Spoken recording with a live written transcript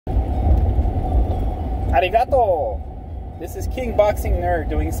Arigato! This is King Boxing Nerd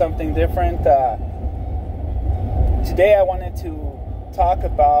doing something different. Today I wanted to talk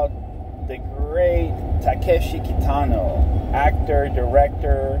about the great Takeshi Kitano, actor,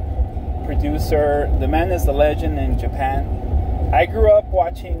 director, producer. The man is a legend in Japan. I grew up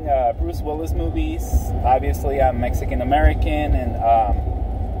watching Bruce Willis movies. Obviously, I'm Mexican American,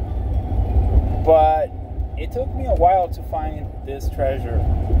 but it took me a while to find this treasure.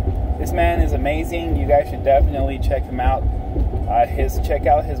 This man is amazing. You guys should definitely check him out. Check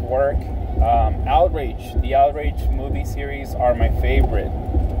out his work. Outrage, the Outrage movie series are my favorite.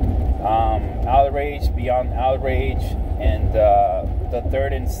 Outrage, Beyond Outrage, and the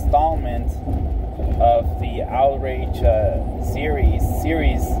third installment of the Outrage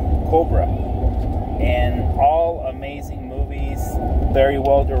series Cobra, and all amazing movies, very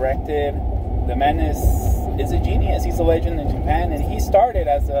well directed. The man is a genius. He's a legend in Japan, and he started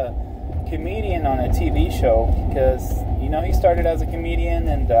as a comedian on a TV show because, he started as a comedian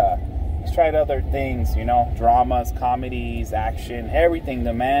and he's tried other things, dramas, comedies, action, everything.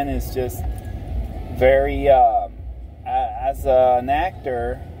 The man is just very, as an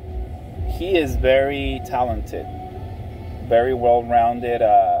actor, he is very talented, very well-rounded.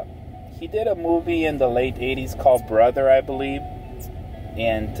 He did a movie in the late 80s called Brother, I believe,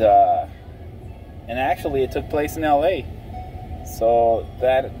 and actually it took place in LA. So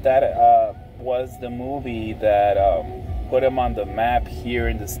that was the movie that put him on the map here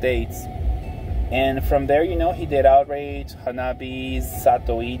in the States. And from there, he did Outrage, Hanabis,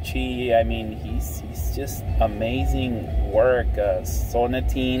 Satoichi. I mean, he's just amazing work.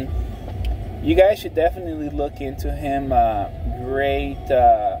 Sonatine. You guys should definitely look into him. Great,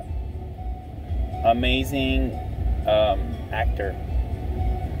 amazing actor.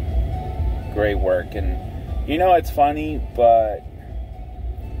 Great work. And it's funny, but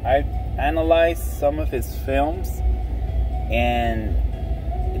I've analyzed some of his films and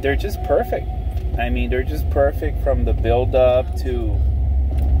they're just perfect. I mean, they're just perfect from the build-up to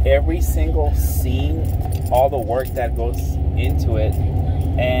every single scene, all the work that goes into it.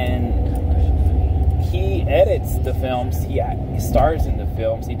 And he edits the films, he stars in the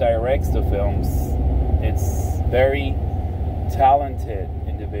films, he directs the films. It's very talented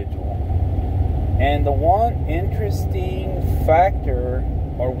individual. And the one interesting factor,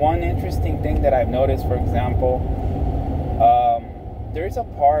 or one interesting thing that I've noticed, for example, there's a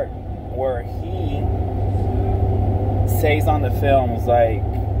part where he says on the films, like,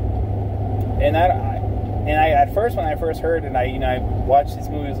 and I at first, when I first heard it, I watched these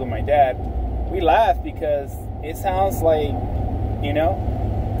movies with my dad, we laughed because it sounds like,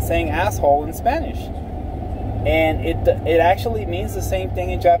 saying asshole in Spanish. And it actually means the same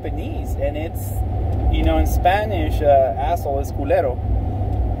thing in Japanese. And it's, in Spanish, asshole is culero.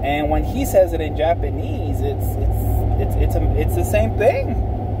 And when he says it in Japanese, it's the same thing.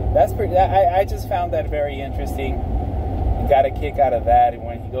 That's pretty. I just found that very interesting. Got a kick out of that. And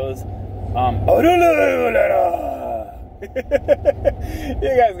when he goes,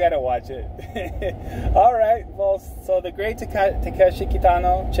 you guys gotta watch it. All right. Well, so the great Takeshi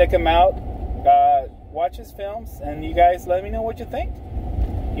Kitano, check him out. Watch his films, and you guys let me know what you think.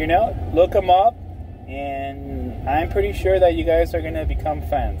 Look him up, and I'm pretty sure that you guys are gonna become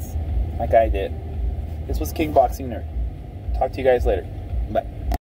fans, like I did. This was King Boxing Nerd. Talk to you guys later. Bye.